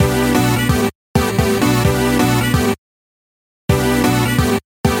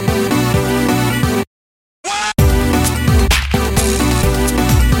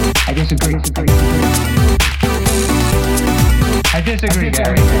disagree,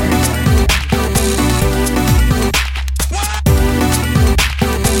 Gary.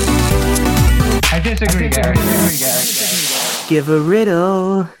 I disagree, Gary. Give a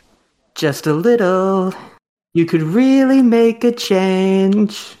riddle, just a little. You could really make a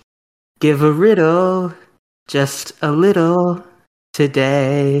change. Give a riddle, just a little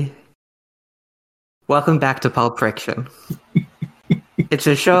today. Welcome back to Pulp Friction. It's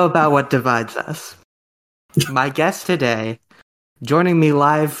a show about what divides us. My guest today, joining me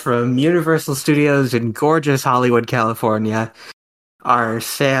live from Universal Studios in gorgeous Hollywood, California, are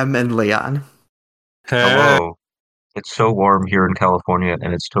Sam and Leon. Hello. It's so warm here in California,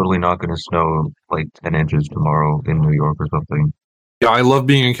 and it's totally not going to snow like 10 inches tomorrow in New York or something. Yeah, I love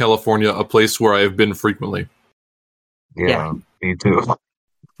being in California, a place where I have been frequently. Yeah. Me too.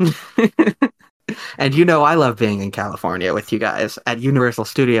 And you know I love being in California with you guys at Universal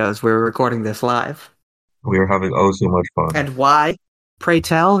Studios. We're recording this live. We are having so much fun. And why? Pray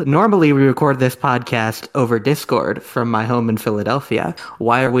tell. Normally we record this podcast over Discord from my home in Philadelphia.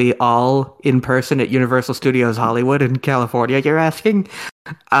 Why are we all in person at Universal Studios Hollywood in California, you're asking?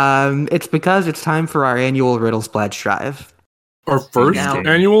 It's because it's time for our annual Riddles Pledge Drive. Our first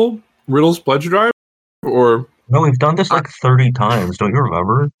annual Riddles Pledge Drive? Or No, we've done this like 30 times. Don't you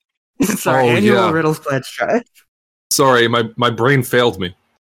remember? It's our annual Riddles Pledge Drive. Sorry, my brain failed me.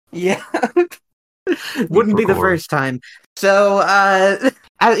 Yeah. Wouldn't be the first time. So,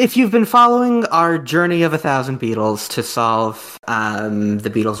 if you've been following our journey of 1,000 Beatles to solve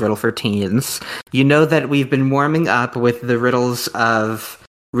the Beatles riddle for teens, you know that we've been warming up with the riddles of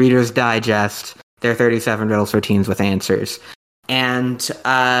Reader's Digest, their 37 riddles for teens with answers. And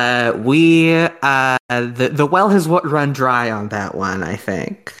the well has run dry on that one, I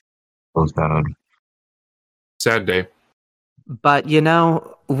think. So sad. Sad day. But, you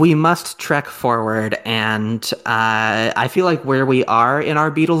know, we must trek forward, and I feel like where we are in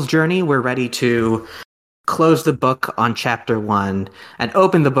our Beatles journey, we're ready to close the book on chapter 1 and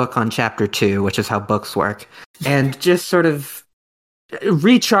open the book on chapter 2, which is how books work, and just sort of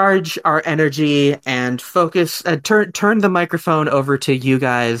recharge our energy and focus, turn the microphone over to you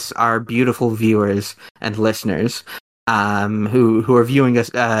guys, our beautiful viewers and listeners, who are viewing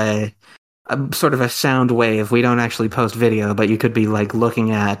us sort of a sound wave. We don't actually post video, but you could be like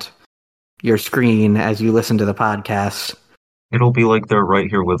looking at your screen as you listen to the podcast. It'll be like they're right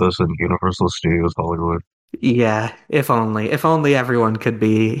here with us in Universal Studios Hollywood. Yeah, if only everyone could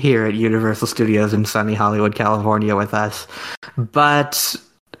be here at Universal Studios in sunny Hollywood, California with us. But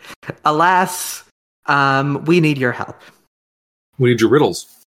alas, we need your help. We need your riddles.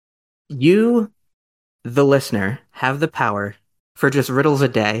 You, the listener, have the power for just riddles a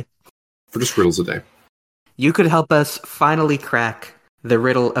day. For just riddles a day. You could help us finally crack the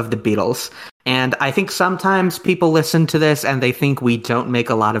riddle of the Beatles. And I think sometimes people listen to this and they think we don't make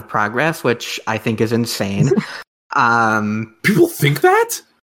a lot of progress, which I think is insane. People think that?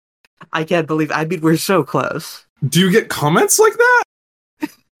 I can't believe, we're so close. Do you get comments like that?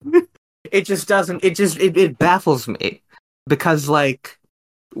 It just doesn't, it baffles me. Because, like,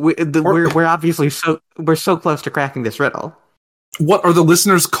 we're obviously we're so close to cracking this riddle. What, are the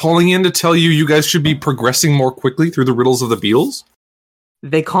listeners calling in to tell you guys should be progressing more quickly through the riddles of the Beatles?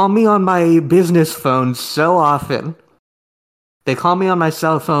 They call me on my business phone so often. They call me on my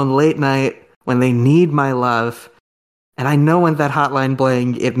cell phone late night when they need my love. And I know when that hotline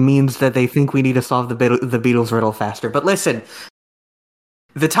bling, it means that they think we need to solve the Beatles riddle faster. But listen,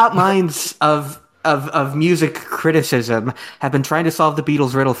 the top minds of music criticism have been trying to solve the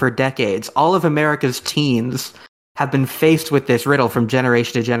Beatles riddle for decades. All of America's teens have been faced with this riddle from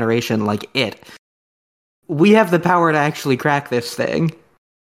generation to generation like it. We have the power to actually crack this thing.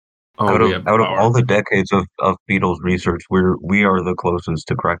 Out of all the decades of Beatles research, we are the closest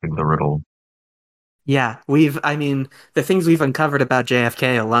to cracking the riddle. Yeah, the things we've uncovered about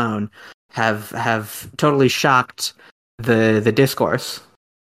JFK alone have totally shocked the discourse.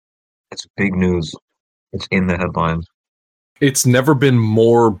 It's big news. It's in the headlines. It's never been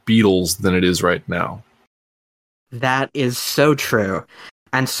more Beatles than it is right now. That is so true.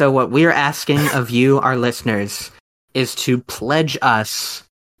 And so what we're asking of you, our listeners, is to pledge us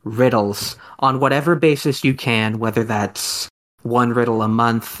riddles on whatever basis you can, whether that's one riddle a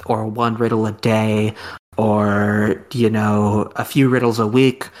month or one riddle a day or, a few riddles a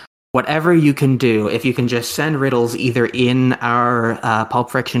week. Whatever you can do, if you can just send riddles either in our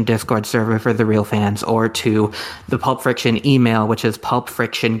Pulp Friction Discord server for the real fans or to the Pulp Friction email, which is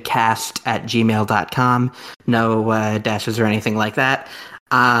pulpfrictioncast@gmail.com. No dashes or anything like that.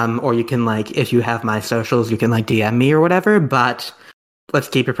 Or you can, if you have my socials, you can, DM me or whatever, but let's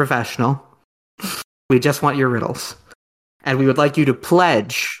keep it professional. We just want your riddles. and we would like you to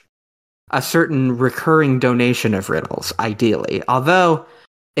pledge a certain recurring donation of riddles, ideally. Although,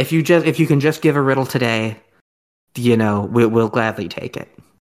 if you can just give a riddle today, we'll gladly take it.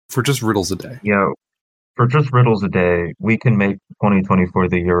 For just riddles a day. Yeah, for just riddles a day, we can make 2024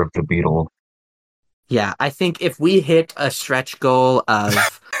 the year of the beetle. Yeah, I think if we hit a stretch goal of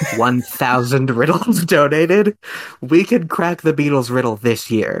 1,000 riddles donated, we could crack the Beatles riddle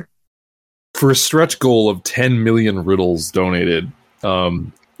this year. For a stretch goal of 10 million riddles donated,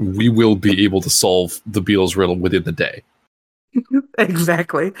 we will be able to solve the Beatles riddle within the day.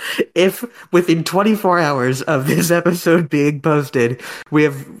 Exactly. If within 24 hours of this episode being posted, we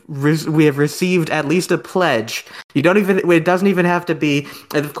have received at least a pledge. It doesn't even have to be,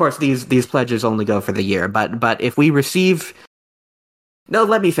 and of course these pledges only go for the year, but if we receive, no,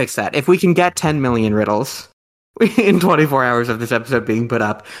 let me fix that. If we can get 10 million riddles in 24 hours of this episode being put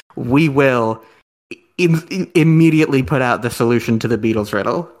up, we will immediately put out the solution to the Beatles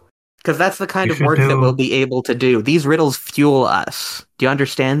riddle. Because that's the kind of work that we'll be able to do. These riddles fuel us. Do you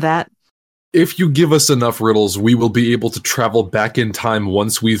understand that? If you give us enough riddles, we will be able to travel back in time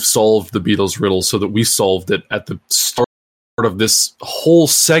once we've solved the Beatles riddle, so that we solved it at the start of this whole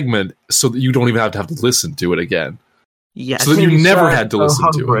segment, so that you don't even have to listen to it again. Yes. So that you never had to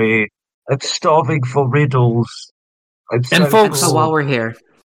listen to it. I'm starving for riddles. And folks, so while we're here,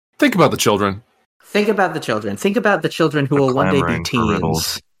 think about the children. Think about the children. Think about the children who will one day be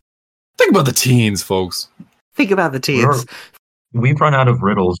teens. Think about the teens, folks. Think about the teens. We've run out of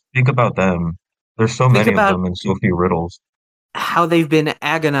riddles. Think about them. There's so many of them and so few riddles. How they've been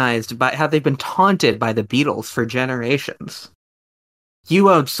taunted by the Beatles for generations. You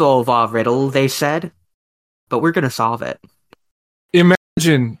won't solve our riddle, they said, but we're going to solve it.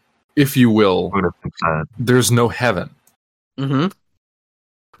 Imagine, if you will, there's no heaven. Mm-hmm.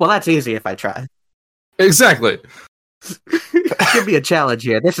 Well, that's easy if I try. Exactly. Give me a challenge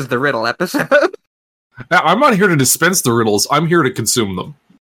here. This is the riddle episode. Now, I'm not here to dispense the riddles. I'm here to consume them.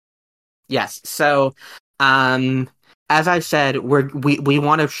 Yes. So, as I said, we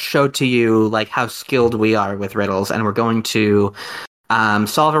want to show to you like how skilled we are with riddles, and we're going to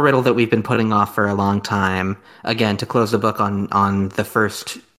solve a riddle that we've been putting off for a long time. Again, to close the book on the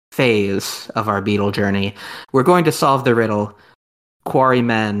first phase of our Beatle journey, we're going to solve the riddle.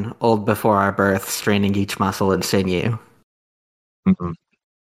 Quarrymen, old before our birth, straining each muscle and sinew. Mm-hmm.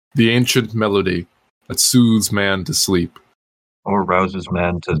 The ancient melody that soothes man to sleep. Or rouses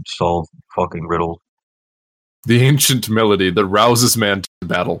man to solve fucking riddles. The ancient melody that rouses man to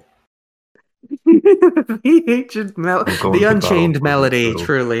battle. The ancient melody. The unchained melody,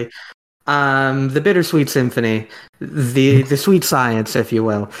 truly. The bittersweet symphony. The sweet science, if you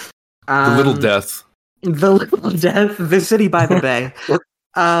will. The little death. The Little Death, the City by the Bay,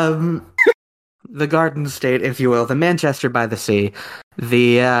 the Garden State, if you will, the Manchester by the Sea,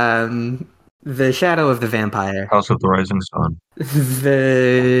 the Shadow of the Vampire, House of the Rising Sun.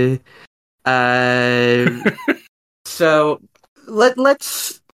 So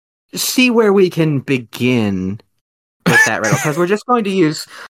let's see where we can begin with that riddle, because we're just going to use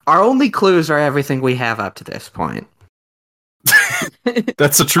our only clues are everything we have up to this point.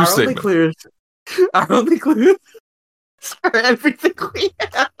 That's a true statement. Our only clues are everything we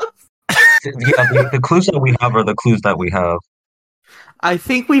have. Yeah, the clues that we have are the clues that we have. I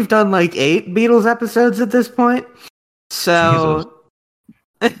think we've done like 8 Beatles episodes at this point. So...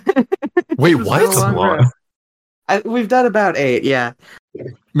 Wait, what? We've done about 8, yeah.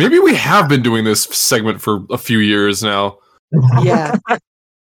 Maybe we have been doing this segment for a few years now. Yeah.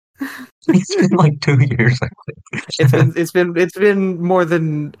 It's been like 2 years, I think. It's been more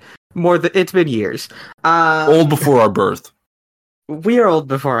than it's been years. Old before our birth. We are old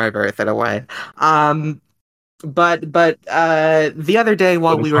before our birth, in a way. But the other day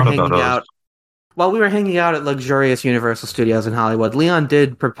while we were hanging out at luxurious Universal Studios in Hollywood, Leon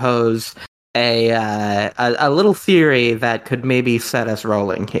did propose a little theory that could maybe set us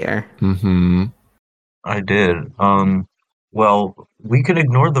rolling here. Mm-hmm. I did. Well, we can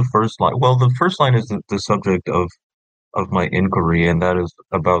ignore the first line. Well, the first line is the subject of my inquiry, and that is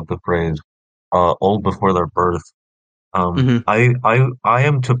about the phrase "old before their birth." I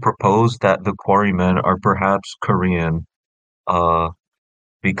am to propose that the quarrymen are perhaps Korean,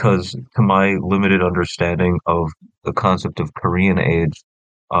 because to my limited understanding of the concept of Korean age,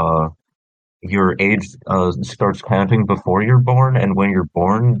 your age starts counting before you're born, and when you're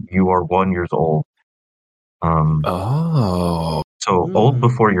born, you are 1 year old. So old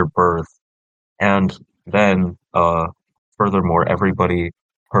before your birth, and then furthermore, everybody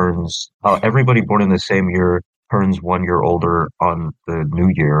born in the same year turns 1 year older on the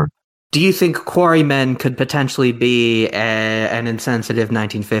new year. Do you think quarrymen could potentially be an insensitive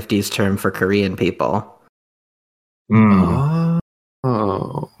 1950s term for Korean people?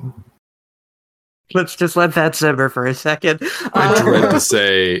 Oh. Let's just let that simmer for a second. I dread to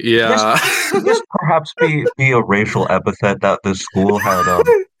say, yeah. This perhaps be a racial epithet that the school had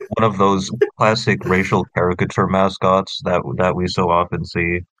one of those classic racial caricature mascots that we so often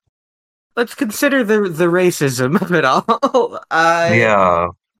see. Let's consider the racism of it all. Yeah.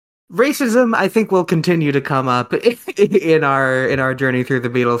 Racism, I think, will continue to come up in our journey through the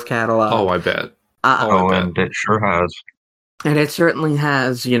Beatles catalog. Oh, I bet. I bet. And it sure has. And it certainly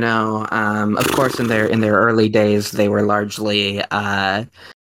has, of course, in their early days, they were largely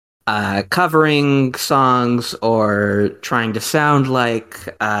covering songs or trying to sound like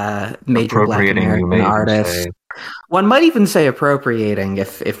major Black American artists. One might even say appropriating,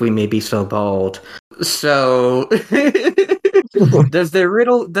 if we may be so bold. So, does their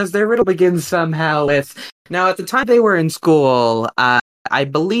riddle begin somehow with? Now, at the time they were in school, I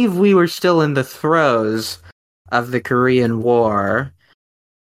believe we were still in the throes of the Korean War.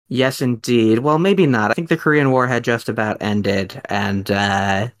 Yes, indeed. Well, maybe not. I think the Korean War had just about ended and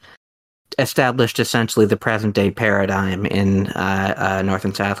established essentially the present-day paradigm in North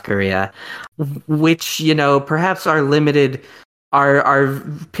and South Korea, which, perhaps our limited, our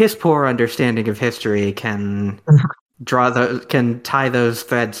piss-poor understanding of history can tie those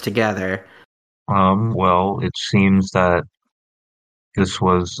threads together. Well, it seems that this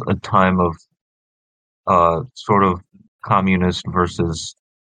was a time of sort of communist versus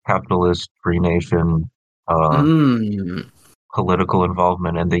capitalist free nation political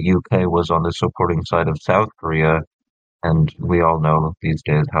involvement, and the UK was on the supporting side of South Korea, and we all know these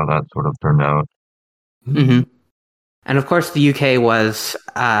days how that sort of turned out. Mm-hmm. And of course, the UK was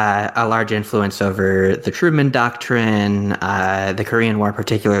a large influence over the Truman Doctrine, the Korean War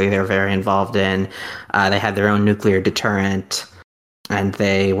particularly they were very involved in. They had their own nuclear deterrent. And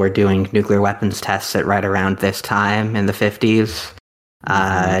they were doing nuclear weapons tests at right around this time in the 50s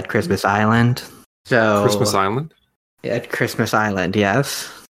at Christmas Island. So Christmas Island? At Christmas Island,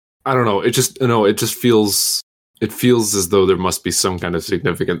 yes. I don't know. It just feels as though there must be some kind of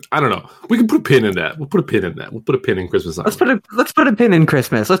significant. I don't know. We can put a pin in that. We'll put a pin in that. We'll put a pin in Christmas Island. Let's put a pin in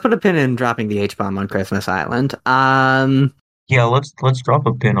Christmas. Let's put a pin in dropping the H-bomb on Christmas Island. Yeah, let's drop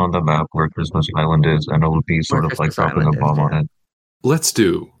a pin on the map where Christmas Island is, and it'll be sort of like dropping a bomb on it. Let's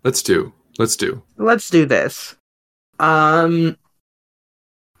do this.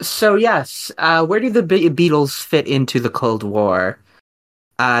 So yes, where do the Beatles fit into the Cold War?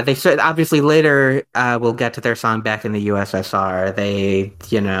 They said obviously later we'll get to their song Back in the USSR. They,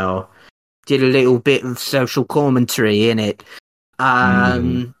 did a little bit of social commentary in it.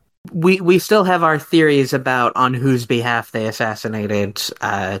 We still have our theories about on whose behalf they assassinated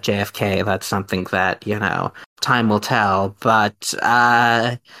JFK. That's something that, time will tell. But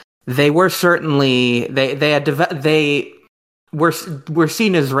they were certainly they were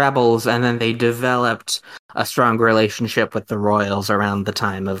seen as rebels, and then they developed a strong relationship with the royals around the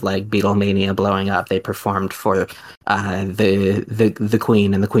time of like Beatlemania blowing up. They performed for the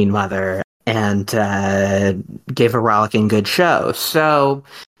Queen and the Queen Mother, and gave a rollicking good show. So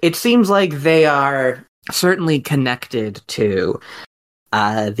it seems like they are certainly connected to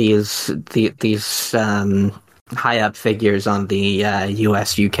these high up figures on the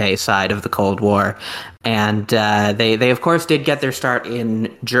US-UK side of the Cold War, and they of course did get their start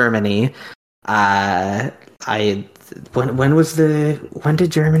in Germany. When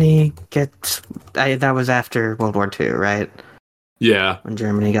did Germany get? That was after World War II, right? Yeah, when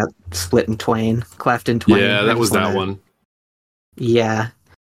Germany got split in twain, cleft in twain. Yeah, that was that one. Yeah,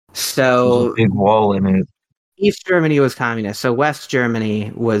 so there's a big wall in it. East Germany was communist, so West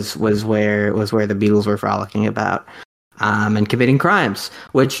Germany was where the Beatles were frolicking about, and committing crimes.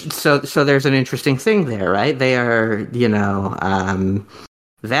 Which so there's an interesting thing there, right? They are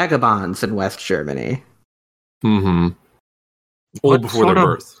vagabonds in West Germany. Mm-hmm. All before their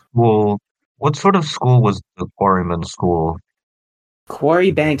birth. Well, what sort of school was the Quarryman School?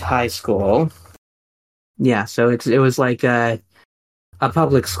 Quarry Bank High School. Yeah, so it was like a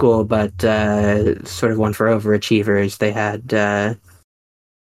public school, but sort of one for overachievers. They had,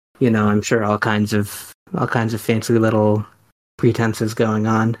 I'm sure all kinds of fancy little pretenses going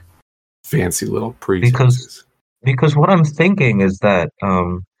on. Fancy little pretenses. Because what I'm thinking is that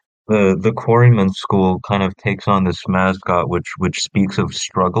the Quarryman School kind of takes on this mascot, which speaks of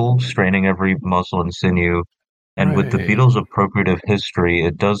struggle, straining every muscle and sinew. And with the Beatles' appropriative history,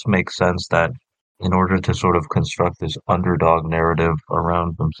 it does make sense that in order to sort of construct this underdog narrative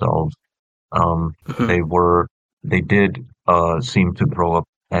around themselves, they did seem to grow up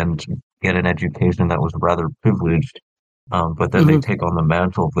and get an education that was rather privileged. But then they take on the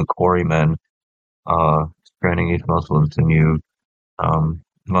mantle of the quarrymen, straining each muscle and sinew,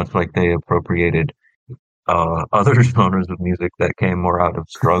 much like they appropriated other genres of music that came more out of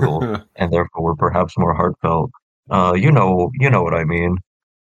struggle and therefore were perhaps more heartfelt. You know what I mean.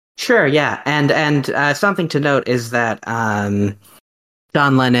 Sure, yeah, and something to note is that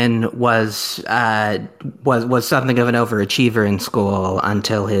John Lennon was something of an overachiever in school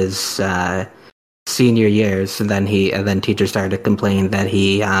until his senior years, and then teachers started to complain that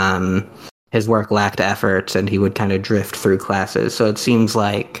his work lacked effort, and he would kind of drift through classes. So it seems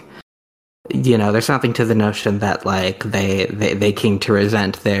like, there's something to the notion that like they came to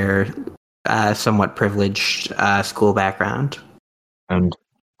resent their somewhat privileged school background, and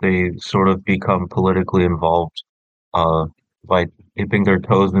they sort of become politically involved by dipping their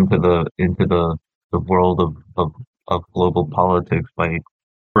toes into the world of global politics by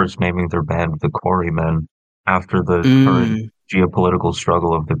first naming their band the Quarrymen after the current geopolitical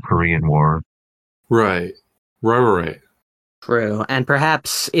struggle of the Korean War. Right. True, and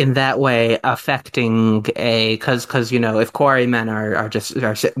perhaps in that way affecting because if quarrymen are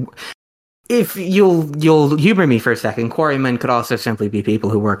if you'll humor me for a second, quarrymen could also simply be people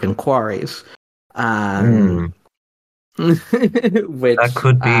who work in quarries, which that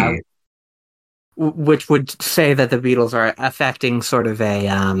could be. Which would say that the Beatles are affecting sort of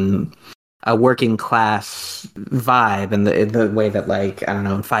a working class vibe in the way that, like, I don't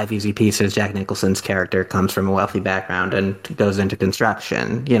know, in 5 Easy Pieces, Jack Nicholson's character comes from a wealthy background and goes into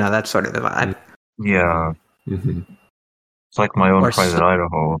construction. That's sort of the vibe. Yeah. Mm-hmm. It's like My Own Private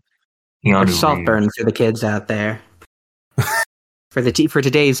Idaho. Or Saltburn for the kids out there. for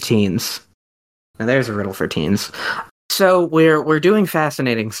today's teens. Now there's a riddle for teens. So we're doing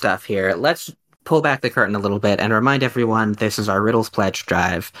fascinating stuff here. Let's pull back the curtain a little bit and remind everyone this is our Riddles Pledge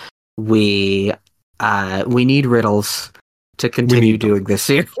Drive. We need riddles to continue doing this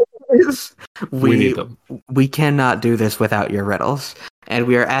series. We need them. We cannot do this without your riddles, and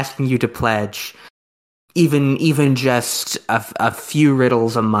we are asking you to pledge even just a few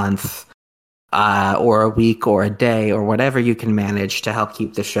riddles a month, or a week, or a day, or whatever you can manage to help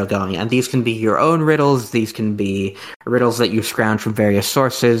keep the show going. And these can be your own riddles. These can be riddles that you scrounge from various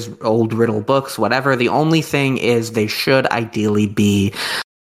sources, old riddle books, whatever. The only thing is they should ideally be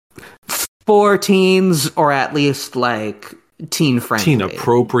for teens, or at least like teen friendly, teen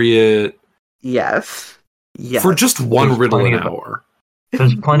appropriate. Yes. For just one riddle an hour.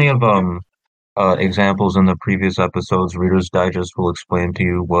 There's plenty of examples in the previous episodes. Reader's Digest will explain to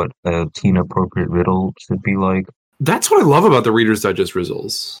you what a teen appropriate riddle should be like. That's what I love about the Reader's Digest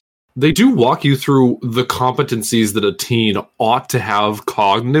riddles. They do walk you through the competencies that a teen ought to have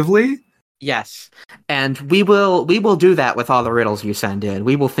cognitively. Yes, and we will do that with all the riddles you send in.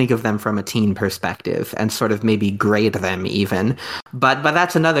 We will think of them from a teen perspective and sort of maybe grade them even. But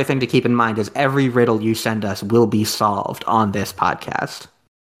that's another thing to keep in mind is every riddle you send us will be solved on this podcast.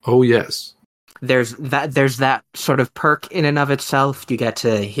 Oh yes. There's that sort of perk in and of itself. You get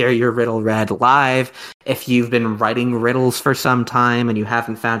to hear your riddle read live. If you've been writing riddles for some time and you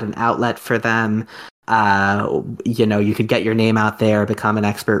haven't found an outlet for them, you could get your name out there, become an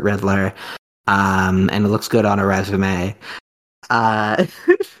expert riddler, and it looks good on a resume.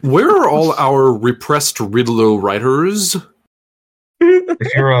 Where are all our repressed riddler writers?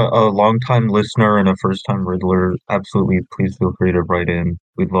 If you're a long-time listener and a first-time riddler, absolutely, please feel free to write in.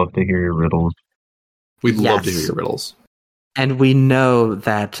 We'd love to hear your riddles. We'd love to hear your riddles. And we know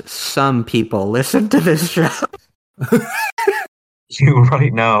that some people listen to this show. You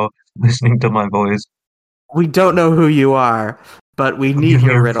right now, listening to my voice. We don't know who you are, but we need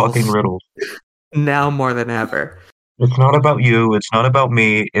your riddles. Fucking riddles. Now more than ever. It's not about you. It's not about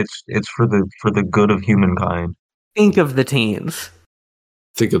me. It's for the good of humankind. Think of the teens.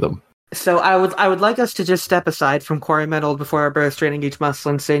 Think of them. So I would like us to just step aside from Quarrymen Old Before Our Birth, Straining Each Muscle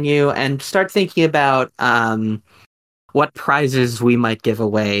and Sinew, and start thinking about what prizes we might give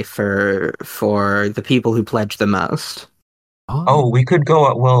away for the people who pledge the most. Oh, we could go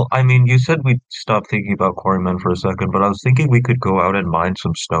out. Well, I mean, you said we'd stop thinking about Quarrymen for a second, but I was thinking we could go out and mine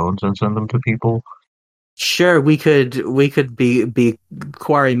some stones and send them to people. Sure, we could be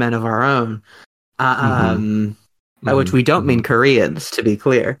quarrymen of our own, by which we don't mean Koreans, to be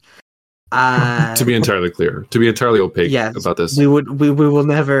clear. To be entirely clear, to be entirely opaque about this, we will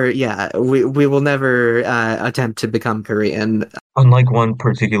never attempt to become Korean, unlike one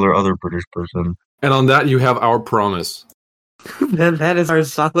particular other British person. And on that, you have our promise. That is our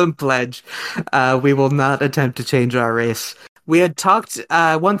solemn pledge. We will not attempt to change our race. We had talked.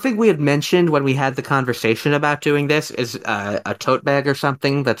 One thing we had mentioned when we had the conversation about doing this is a tote bag or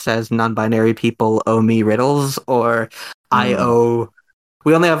something that says "non-binary people owe me riddles" or "I owe."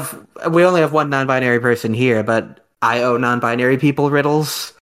 We only have one non-binary person here, but I owe non-binary people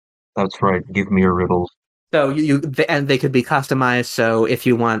riddles. That's right. Give me your riddles. So and they could be customized. So if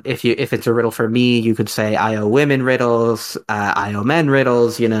if it's a riddle for me, you could say I owe women riddles, I owe men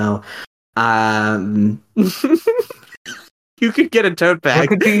riddles. You could get a tote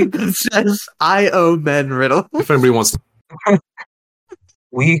bag that says I owe men riddles. If anybody wants to.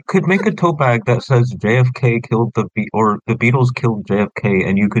 We could make a tote bag that says JFK killed the Beatles killed JFK,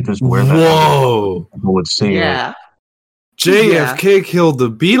 and you could just wear that. Whoa! People would see it. JFK killed the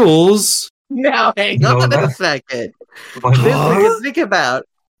Beatles. Now, hang on a second. This we can think about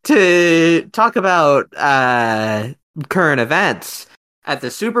to talk about current events at the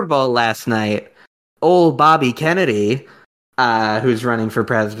Super Bowl last night. Old Bobby Kennedy, who's running for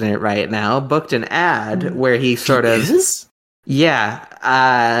president right now, booked an ad where he sort of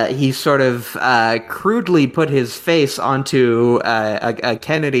he sort of crudely put his face onto a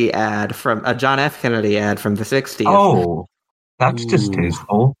Kennedy ad from a John F. Kennedy ad from the 60s. Oh, that's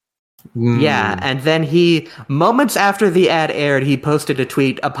distasteful. Yeah, and then moments after the ad aired, he posted a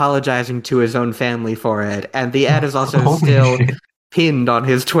tweet apologizing to his own family for it, and the ad is also still pinned on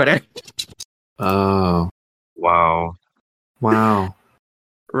his Twitter. Oh. Wow.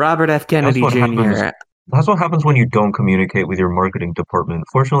 Robert F. Kennedy Jr. That's what happens when you don't communicate with your marketing department.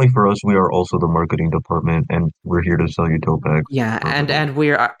 Fortunately for us, we are also the marketing department, and we're here to sell you tote bags. Yeah,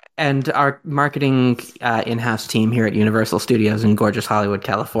 and our marketing in-house team here at Universal Studios in gorgeous Hollywood,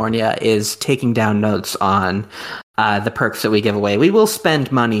 California, is taking down notes on the perks that we give away. We will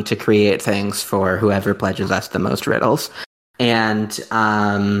spend money to create things for whoever pledges us the most riddles, and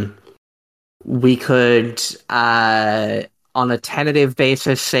we could, on a tentative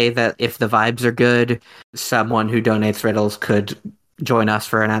basis, say that if the vibes are good, someone who donates riddles could join us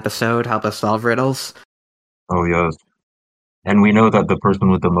for an episode, help us solve riddles. Oh, yes. And we know that the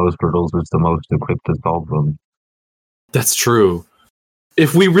person with the most riddles is the most equipped to solve them. That's true.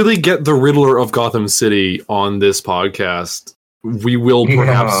 If we really get the Riddler of Gotham City on this podcast, we will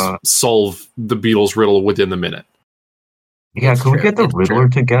perhaps solve the Beatles riddle within the minute. Yeah, can we get the Riddler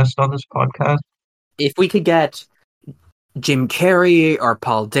to guest on this podcast? If we could get Jim Carrey or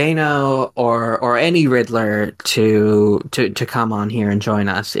Paul Dano or any Riddler to come on here and join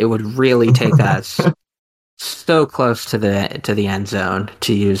us, it would really take us so close to the end zone,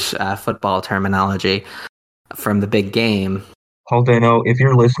 to use football terminology from the big game. Paul Dano, if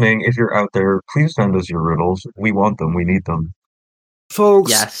you're listening, if you're out there, please send us your riddles. We want them. We need them.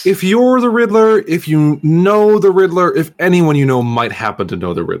 Folks, if you're the Riddler, if you know the Riddler, if anyone you know might happen to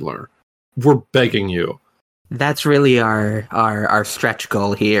know the Riddler, we're begging you. That's really our stretch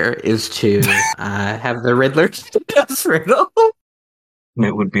goal here, is to have the Riddler discuss riddle.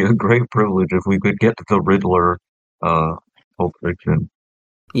 It would be a great privilege if we could get the Riddler Pulp Fiction.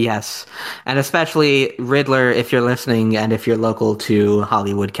 Yes, and especially Riddler, if you're listening and if you're local to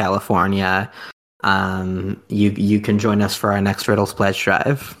Hollywood, California, you can join us for our next Riddles Pledge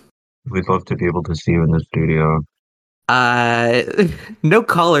Drive. We'd love to be able to see you in the studio. No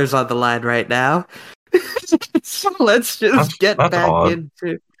callers on the line right now. So let's just get back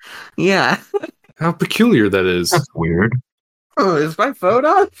into... Yeah. How peculiar that is. That's weird. Oh, is my phone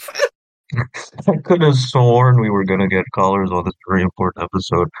off? I could have sworn we were going to get callers on this very important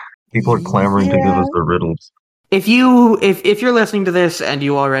episode. People are clamoring to give us the riddles. If you're listening to this and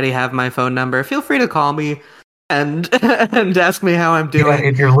you already have my phone number, feel free to call me and ask me how I'm doing. Yeah,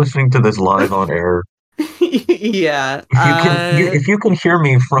 if you're listening to this live on air. Yeah. If you can hear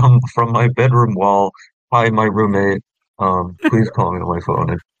me from my bedroom wall by my roommate, please call me on my phone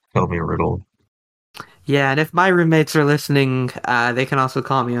and tell me a riddle. Yeah, and if my roommates are listening, they can also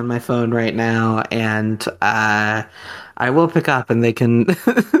call me on my phone right now, and I will pick up, and they can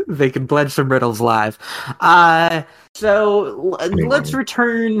they can pledge some riddles live. So let's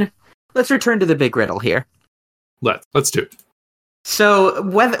return to the big riddle here. Let's do it. So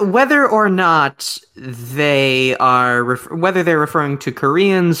whether or not they are whether they're referring to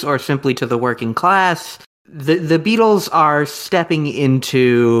Koreans or simply to the working class, the Beatles are stepping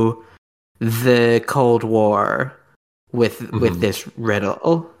into the Cold War with this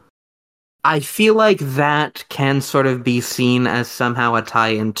riddle. I feel like that can sort of be seen as somehow a tie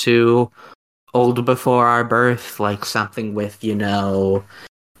into Old Before Our Birth, like something with, the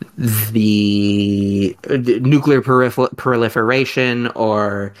nuclear proliferation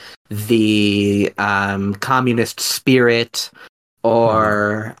or the communist spirit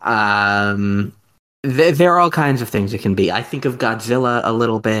or There are all kinds of things it can be. I think of Godzilla a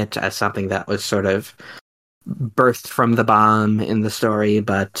little bit as something that was sort of birthed from the bomb in the story,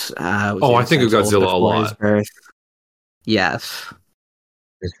 but was Oh, in I a think of sense old Godzilla a before his lot. birth. Yes.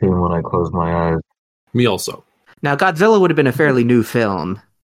 I see him when I close my eyes. Me also. Now, Godzilla would have been a fairly new film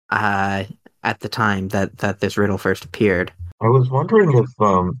at the time that this riddle first appeared. I was wondering if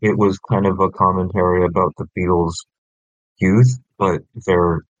it was kind of a commentary about the Beatles' youth, but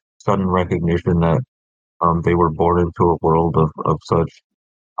their sudden recognition that they were born into a world of such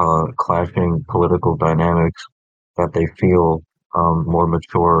clashing political dynamics that they feel more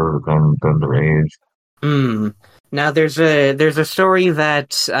mature than their age. Mm. Now there's a story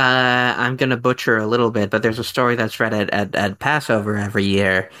that I'm gonna butcher a little bit, but there's a story that's read at Passover every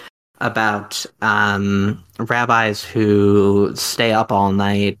year about rabbis who stay up all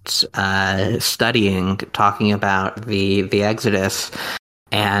night studying, talking about the Exodus,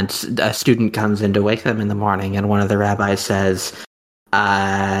 and a student comes in to wake them in the morning, and one of the rabbis says,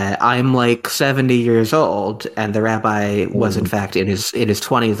 I'm like 70 years old, and the rabbi was in fact in his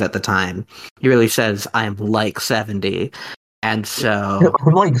 20s at the time. He really says, I'm like 70. And so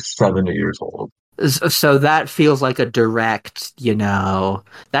I'm like 70 years old. so that feels like a direct,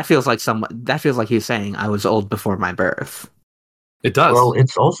 that feels like he's saying I was old before my birth. It does. Well,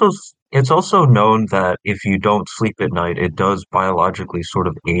 it's also known that if you don't sleep at night, it does biologically sort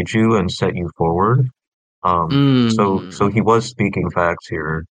of age you and set you forward. So he Mm. was speaking facts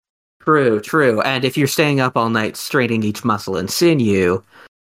here. True. And if you're staying up all night straining each muscle and sinew,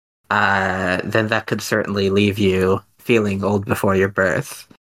 then that could certainly leave you feeling old before your birth.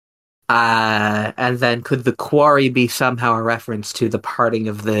 And then could the quarry be somehow a reference to the parting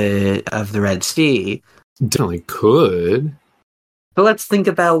of the Red Sea? Definitely could. But let's think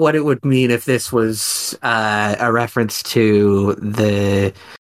about what it would mean if this was a reference to the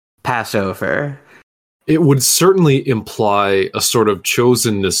Passover. It would certainly imply a sort of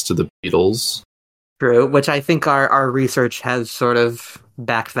chosenness to the Beatles. True, which I think our research has sort of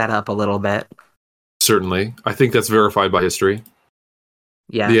backed that up a little bit. Certainly. I think that's verified by history.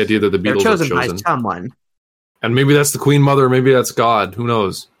 Yeah, The idea that the they're Beatles chosen are chosen. by someone. And maybe that's the Queen Mother, maybe that's God. Who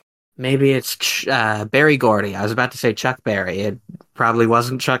knows? Maybe it's Barry Gordy. I was about to say Chuck Berry. It probably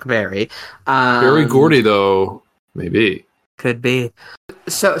wasn't Chuck Berry. Barry Gordy, though, maybe. Could be.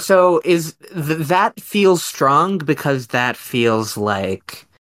 So is that feels strong because that feels like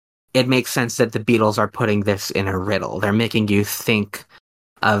it makes sense that the Beatles are putting this in a riddle. They're making you think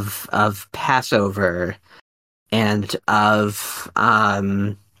of Passover and of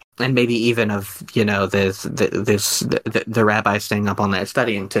and maybe even of the rabbi staying up all night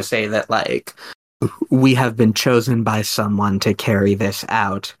studying to say that like we have been chosen by someone to carry this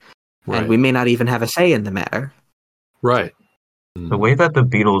out, Right. and we may not even have a say in the matter. Right. The way that the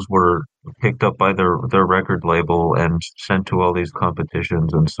Beatles were picked up by their record label and sent to all these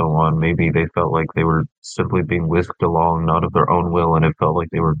competitions and so on, maybe they felt like they were simply being whisked along, not of their own will, and it felt like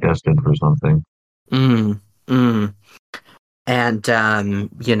they were destined for something. And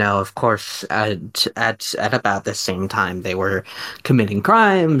of course, at about the same time, they were committing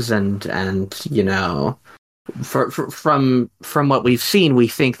crimes, and from what we've seen, we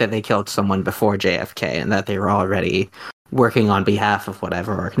think that they killed someone before JFK, and that they were already working on behalf of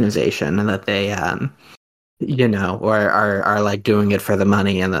whatever organization, and that they or are like doing it for the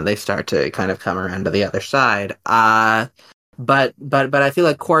money, and then they start to kind of come around to the other side. But I feel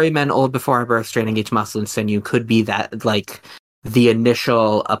like quarrymen old before our birth, straining each muscle and sinew could be that like the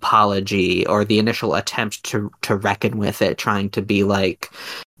initial apology or the initial attempt to reckon with it, trying to be like,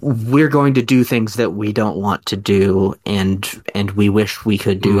 we're going to do things that we don't want to do, and we wish we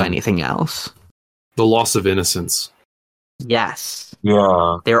could do anything else. The loss of innocence. Yes.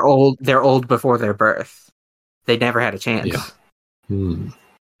 Yeah. They're old before their birth. They never had a chance. Yeah.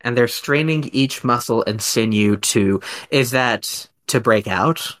 And they're straining each muscle and sinew is that to break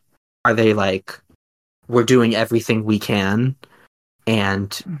out? Are they like, we're doing everything we can,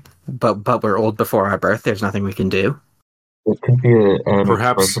 but we're old before our birth, there's nothing we can do? It could be an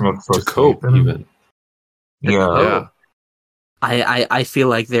Perhaps expression of to cope, frustration. even. Yeah. I feel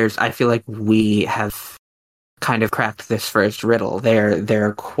like we have kind of cracked this first riddle.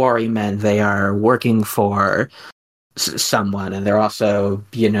 They're quarrymen. They are working for someone, and they're also,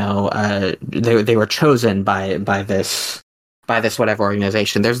 they were chosen by this whatever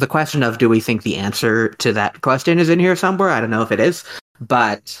organization. There's the question of, do we think the answer to that question is in here somewhere? I don't know if it is,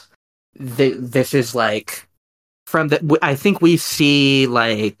 but this is like I think we see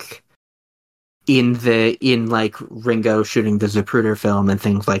like in like Ringo shooting the Zapruder film and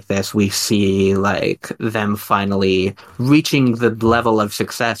things like this, we see like them finally reaching the level of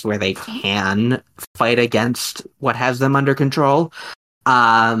success where they can fight against what has them under control.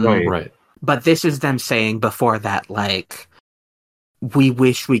 Right. But this is them saying before that, like, we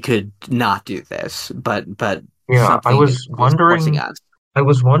wish we could not do this, but Yeah, something is forcing us. I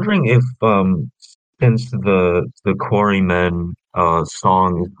was wondering if since the Quarrymen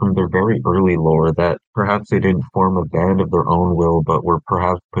song is from their very early lore, that perhaps they didn't form a band of their own will, but were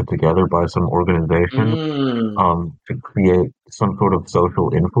perhaps put together by some organization to create some sort of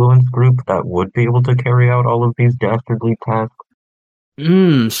social influence group that would be able to carry out all of these dastardly tasks.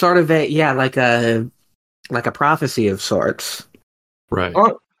 Sort of like a prophecy of sorts. Right.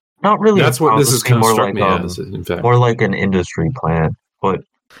 Not really. That's what this is kind of more struck like me as, in fact. more like an industry plant, but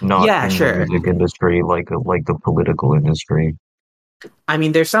not Yeah, in sure. the music industry, like the political industry. I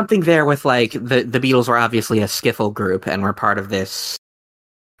mean, there's something there with like the Beatles were obviously a skiffle group and were part of this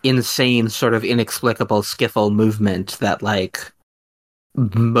insane sort of inexplicable skiffle movement that like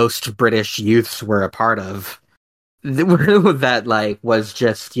most British youths were a part of. That like was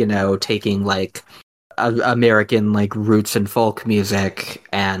just, you know, taking like American like roots and folk music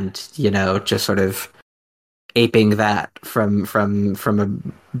and, you know, just sort of aping that from a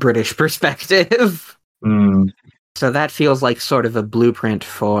British perspective. So that feels like sort of a blueprint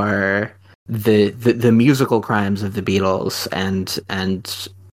for the musical crimes of the Beatles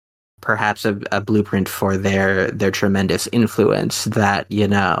and perhaps a blueprint for their tremendous influence that, you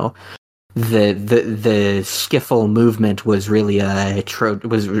know, the skiffle movement was really a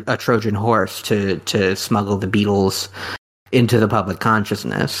Trojan horse to smuggle the Beatles into the public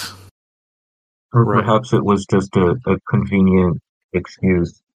consciousness. Or perhaps it was just a convenient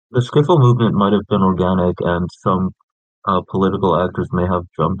excuse. The skiffle movement might have been organic, and some political actors may have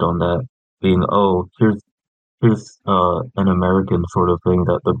jumped on that, being, oh, here's an American sort of thing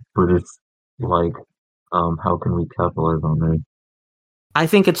that the British like. How can we capitalize on that? I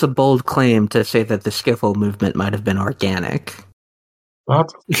think it's a bold claim to say that the skiffle movement might have been organic.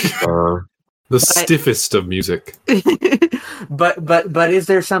 That's the stiffest of music. but is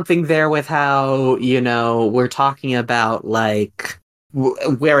there something there with how, you know, we're talking about like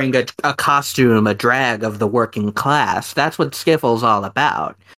wearing a costume, a drag of the working class? That's what skiffle's all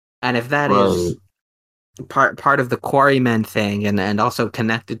about. And if that is part of the Quarrymen thing and also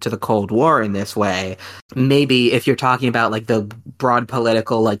connected to the Cold War in this way, maybe if you're talking about like the broad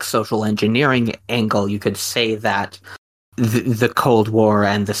political like social engineering angle, you could say that the Cold War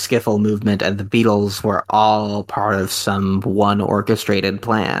and the skiffle movement and the Beatles were all part of some one orchestrated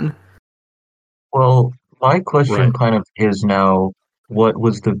plan. Well, my question kind of is now, what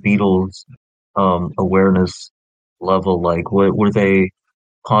was the Beatles' awareness level like? Were they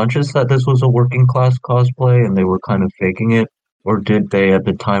conscious that this was a working class cosplay and they were kind of faking it? Or did they at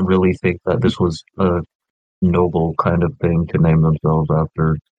the time really think that this was a noble kind of thing to name themselves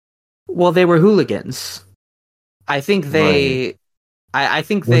after? Well, they were hooligans. I think they I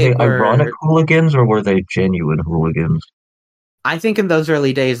think were they ironic hooligans or were they genuine hooligans? I think in those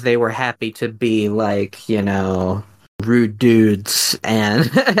early days they were happy to be like, you know, rude dudes and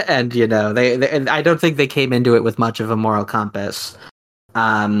and you know, they and I don't think they came into it with much of a moral compass.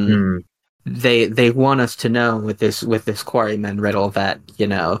 They want us to know with this Quarrymen riddle that, you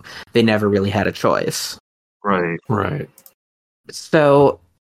know, they never really had a choice. Right. So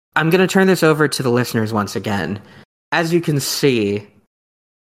I'm going to turn this over to the listeners once again. As you can see,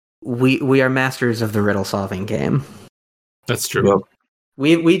 we are masters of the riddle solving game. That's true. Yep.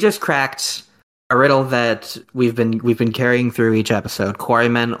 We just cracked a riddle that we've been carrying through each episode.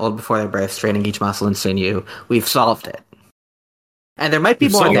 Quarrymen, old before their birth, straining each muscle and sinew. We've solved it. And there might be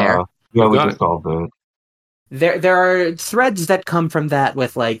more there. Yeah, we just solved it. There are threads that come from that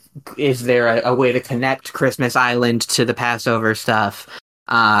with, like, is there a way to connect Christmas Island to the Passover stuff?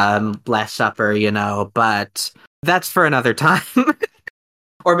 Last Supper, you know, but that's for another time.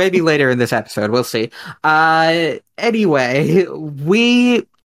 Or maybe later in this episode, we'll see. Anyway,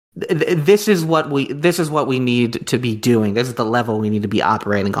 this is what we need to be doing. This is the level we need to be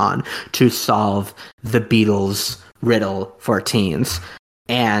operating on to solve the Beatles riddle for teens.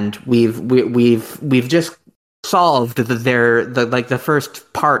 And we've just solved the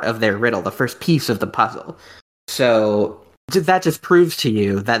first part of their riddle, the first piece of the puzzle. So that just proves to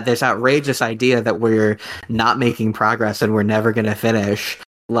you that this outrageous idea that we're not making progress and we're never going to finish,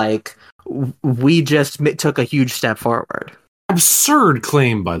 like, we just took a huge step forward. Absurd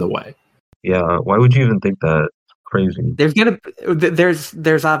claim, by the way. Yeah, why would you even think that? Crazy.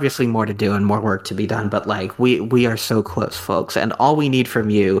 There's obviously more to do and more work to be done, but like we are so close, folks, and all we need from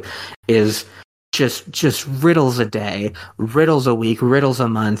you is just riddles a day, riddles a week, riddles a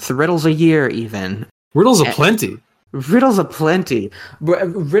month, riddles a year, even. Riddles aplenty. Riddles aplenty.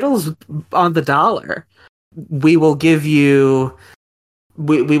 Riddles on the dollar. We will give you.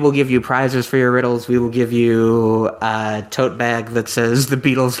 We will give you prizes for your riddles. We will give you a tote bag that says the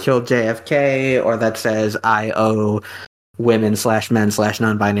Beatles killed JFK, or that says I owe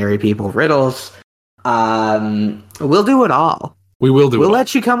women/men/non-binary people riddles. We'll do it all. We'll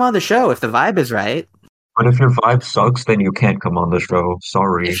let you come on the show if the vibe is right. But if your vibe sucks, then you can't come on the show.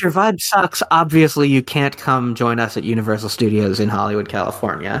 Sorry. If your vibe sucks, obviously you can't come join us at Universal Studios in Hollywood,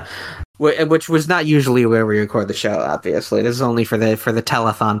 California, which was not usually where we record the show. Obviously, this is only for the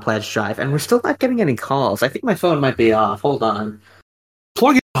telethon pledge drive, and we're still not getting any calls. I think my phone might be off. Hold on.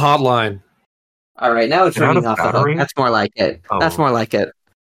 Plug in the hotline. All right, now it's ringing off the hook. That's more like it. Oh. That's more like it.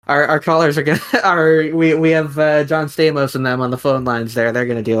 Our callers are gonna. We have John Stamos and them on the phone lines there. They're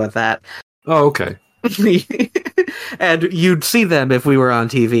gonna deal with that. Oh, okay. And you'd see them if we were on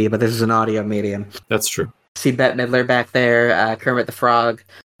TV, but this is an audio medium. That's true. See Bette Midler back there, Kermit the Frog.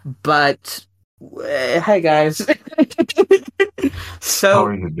 But hey, guys. So, how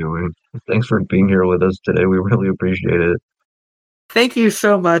are you doing? Thanks for being here with us today. We really appreciate it. Thank you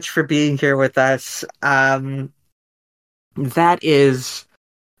so much for being here with us. That is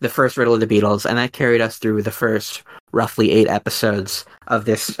the first riddle of the Beatles, and that carried us through the first roughly 8 episodes of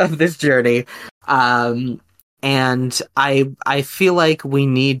this journey. And I feel like we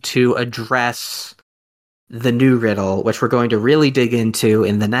need to address the new riddle, which we're going to really dig into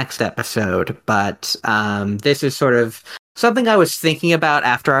in the next episode. But this is sort of something I was thinking about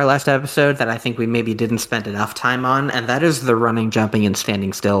after our last episode that I think we maybe didn't spend enough time on, and that is the running, jumping, and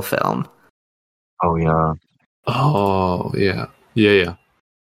standing still film. Oh yeah. Oh yeah. Yeah.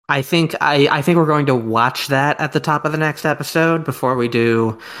 I think we're going to watch that at the top of the next episode before we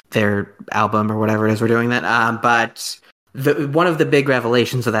do their album or whatever it is we're doing that. But one of the big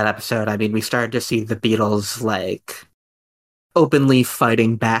revelations of that episode, I mean, we started to see the Beatles like openly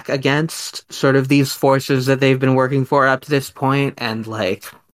fighting back against sort of these forces that they've been working for up to this point, and like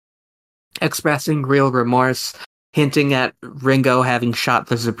expressing real remorse, hinting at Ringo having shot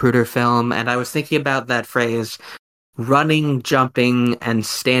the Zapruder film. And I was thinking about that phrase, running, jumping, and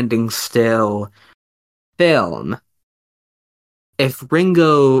standing still film. If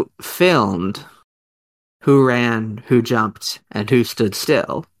Ringo filmed, who ran, who jumped, and who stood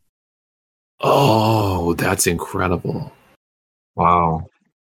still? Oh, that's incredible. Wow.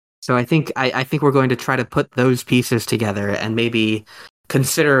 So I think we're going to try to put those pieces together and maybe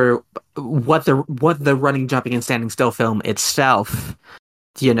consider what the running, jumping, and standing still film itself,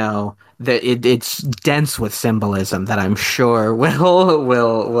 you know, that it's dense with symbolism that I'm sure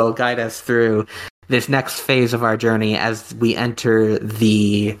will guide us through this next phase of our journey as we enter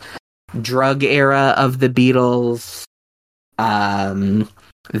the drug era of the Beatles.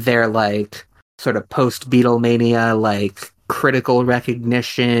 They're like sort of post-Beatlemania, like critical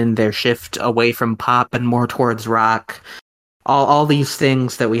recognition, their shift away from pop and more towards rock. All these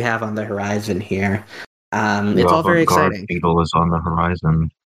things that we have on the horizon here. It's all very exciting. Beatle is on the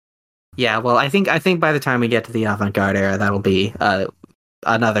horizon. Yeah, well, I think by the time we get to the avant-garde era, that'll be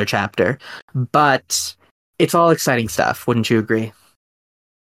another chapter. But it's all exciting stuff, wouldn't you agree?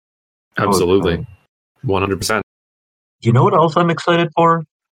 Absolutely. 100%. You know what else I'm excited for?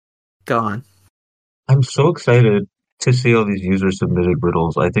 Go on. I'm so excited to see all these user-submitted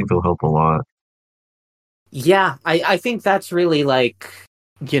riddles. I think they'll help a lot. Yeah, I think that's really like,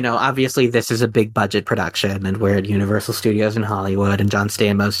 you know, obviously this is a big budget production and we're at Universal Studios in Hollywood and John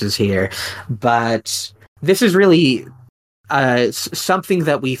Stamos is here. But this is really something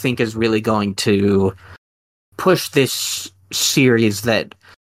that we think is really going to push this series that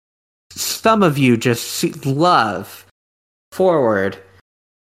some of you just love forward.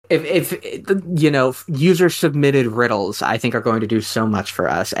 If you know, user submitted riddles, I think are going to do so much for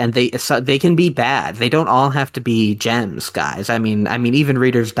us, and they can be bad. They don't all have to be gems, guys. I mean, even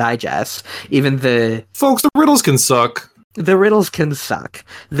Reader's Digest, even the riddles can suck. The riddles can suck.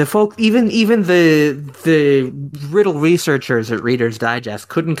 Even the riddle researchers at Reader's Digest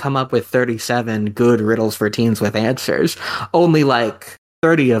couldn't come up with 37 good riddles for teens with answers. Only like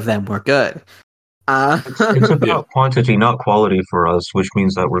 30 of them were good. It's about quantity, not quality for us, which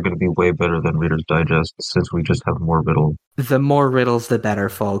means that we're going to be way better than Reader's Digest since we just have more riddles. The more riddles, the better,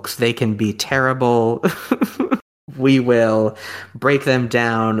 folks. They can be terrible. We will break them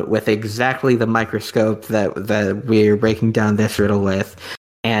down with exactly the microscope that we're breaking down this riddle with.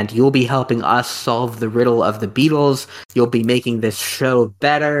 And you'll be helping us solve the riddle of the Beatles. You'll be making this show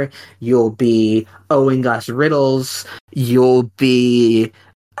better. You'll be owing us riddles. You'll be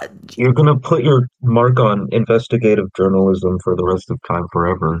You're gonna put your mark on investigative journalism for the rest of time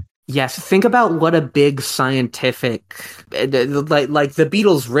forever. Yes, think about what a big scientific like the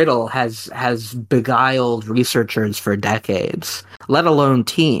Beatles riddle has beguiled researchers for decades, let alone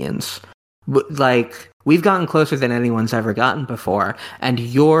teens. Like we've gotten closer than anyone's ever gotten before, and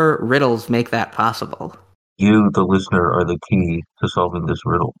your riddles make that possible. You, the listener, are the key to solving this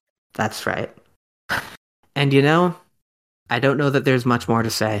riddle. That's right. And I don't know that there's much more to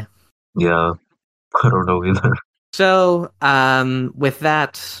say. Yeah, I don't know either. So, with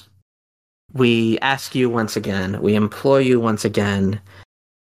that, we ask you once again, we implore you once again,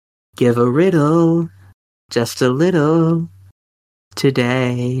 give a riddle, just a little,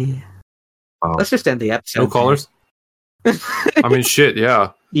 today. Wow. Let's just end the episode. No callers? I mean, shit,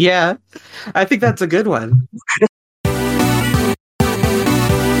 yeah. Yeah, I think that's a good one.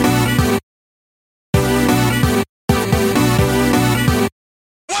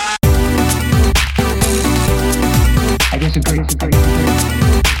 I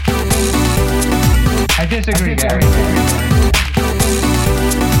disagree, Gary.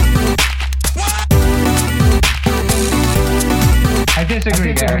 I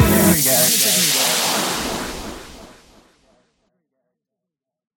disagree, Gary.